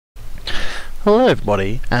Hello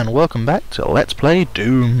everybody, and welcome back to Let's Play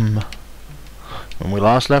Doom. When we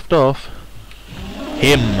last left off,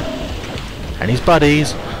 him and his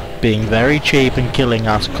buddies being very cheap and killing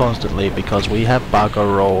us constantly because we have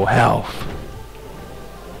bugger all health.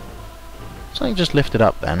 Something just lifted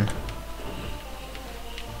up then.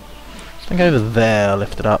 Something over there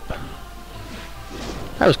lifted up.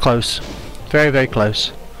 That was close. Very, very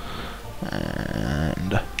close.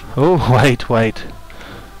 And... oh, wait.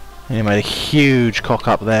 He made a huge cock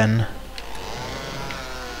up then.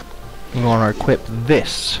 We want to equip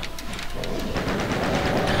this.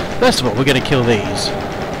 First of all, we're going to kill these.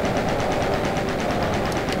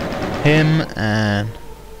 Him and...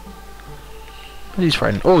 where's his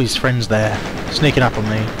friend? Oh, his friend's there. Sneaking up on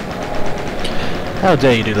me. How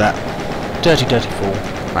dare you do that? Dirty, dirty fool.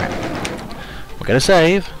 Right. We're going to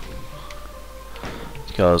save.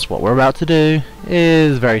 Because what we're about to do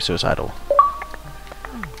is very suicidal.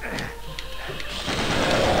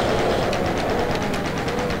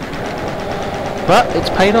 But it's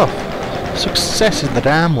paid off. Success is the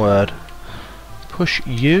damn word. Push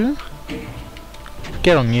you.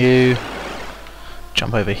 Get on you.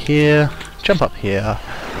 Jump over here. Jump up here.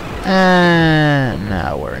 And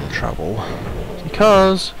now we're in trouble.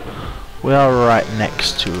 Because we are right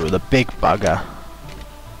next to the big bugger.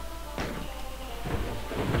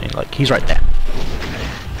 And like, he's right there.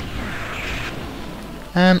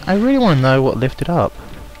 And I really want to know what lifted up.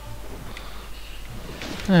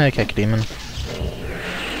 Okay, Demon.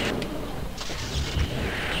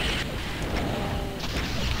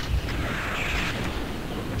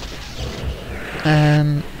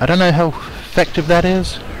 And I don't know how effective that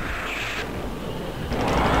is.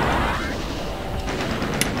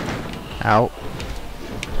 Ow.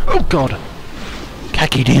 Oh god!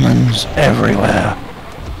 Khaki demons everywhere!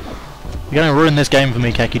 You're gonna ruin this game for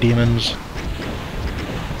me, Khaki demons.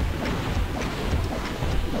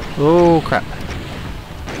 Oh crap.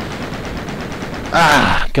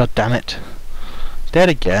 Ah! God damn it. Dead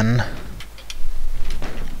again.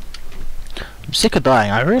 I'm sick of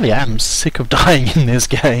dying. I really am sick of dying in this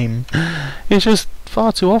game. It's just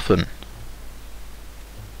far too often.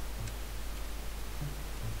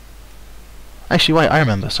 Actually, wait, I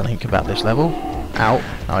remember something about this level. Ow.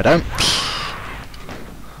 No, I don't.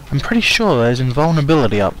 I'm pretty sure there's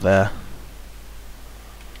invulnerability up there.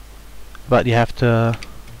 But you have to...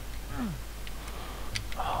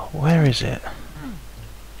 oh, where is it?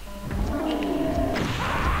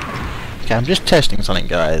 Okay, I'm just testing something,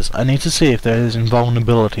 guys. I need to see if there is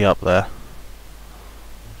invulnerability up there.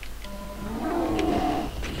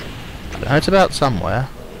 I know it's about somewhere.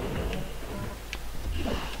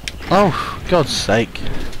 Oh, God's sake.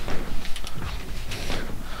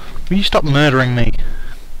 Will you stop murdering me?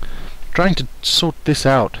 I'm trying to sort this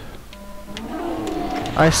out.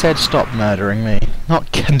 I said stop murdering me,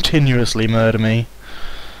 not continuously murder me.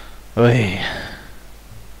 Oy.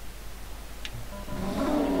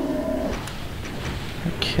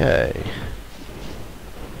 Okay.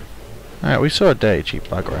 Alright, we saw a dirty cheap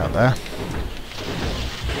bugger out there.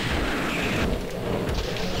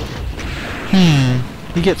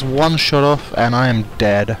 He gets one shot off and I am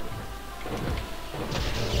dead.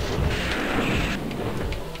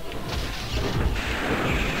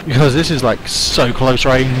 Because this is like so close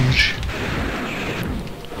range.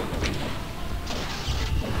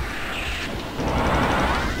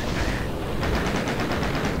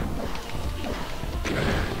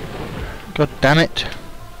 God damn it.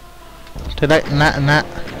 To that and that and that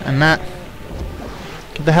and that.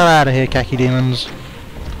 Get the hell out of here, Khaki demons.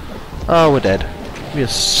 Oh, we're dead. We are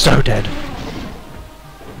so dead.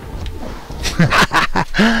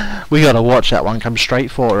 We gotta watch that one come straight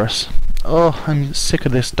for us. Oh, I'm sick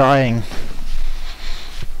of this dying.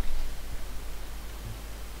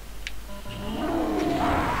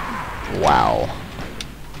 Wow.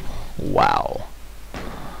 Wow.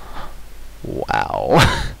 Wow.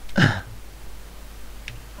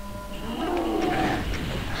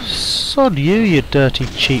 Sod you dirty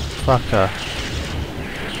cheap fucker.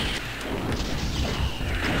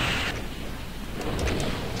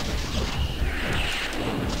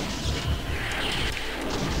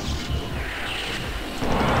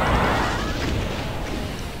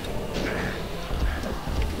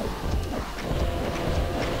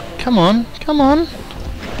 Come on, come on.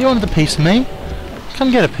 You wanted a piece of me?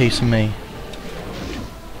 Come get a piece of me.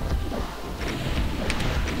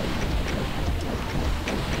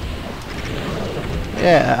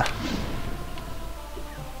 Yeah.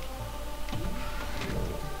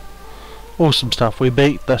 Awesome stuff. We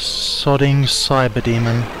beat the sodding cyber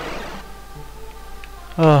demon.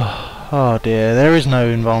 Oh dear. There is no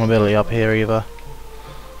invulnerability up here either.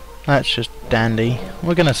 That's just dandy.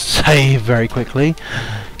 We're gonna save very quickly,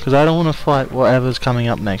 because I don't want to fight whatever's coming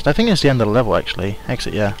up next. I think it's the end of the level actually.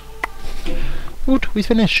 Exit, yeah. Good, we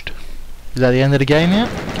finished. Is that the end of the game yet?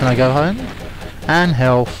 Can I go home? And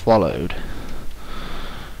hell followed.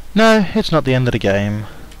 No, it's not the end of the game.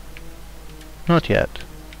 Not yet.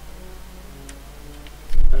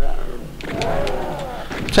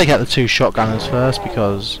 Take out the two shotgunners first,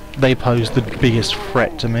 because they pose the biggest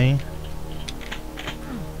threat to me.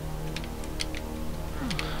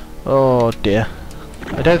 Oh dear.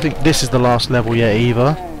 I don't think this is the last level yet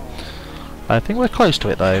either. I think we're close to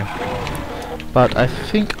it though. But I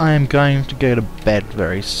think I am going to go to bed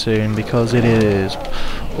very soon, because it is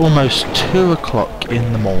almost 2 o'clock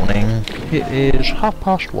in the morning. It is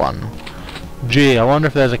 1:30. Gee, I wonder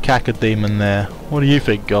if there's a cacodemon there. What do you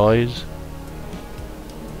think, guys?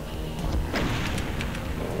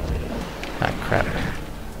 Ah crap.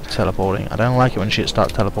 Teleporting. I don't like it when shit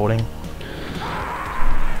starts teleporting.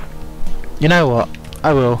 You know what?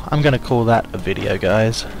 I will. I'm gonna call that a video,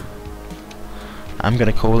 guys. I'm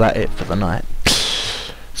gonna call that it for the night.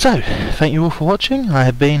 So, thank you all for watching. I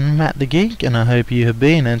have been Matt the Geek, and I hope you have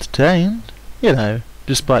been entertained. You know,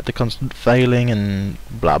 despite the constant failing and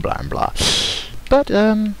blah blah and blah. But,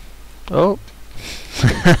 oh,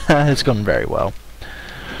 it's gone very well.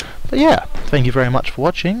 But yeah, thank you very much for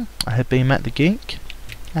watching. I have been Matt the Geek,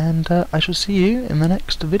 and I shall see you in the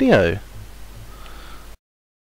next video.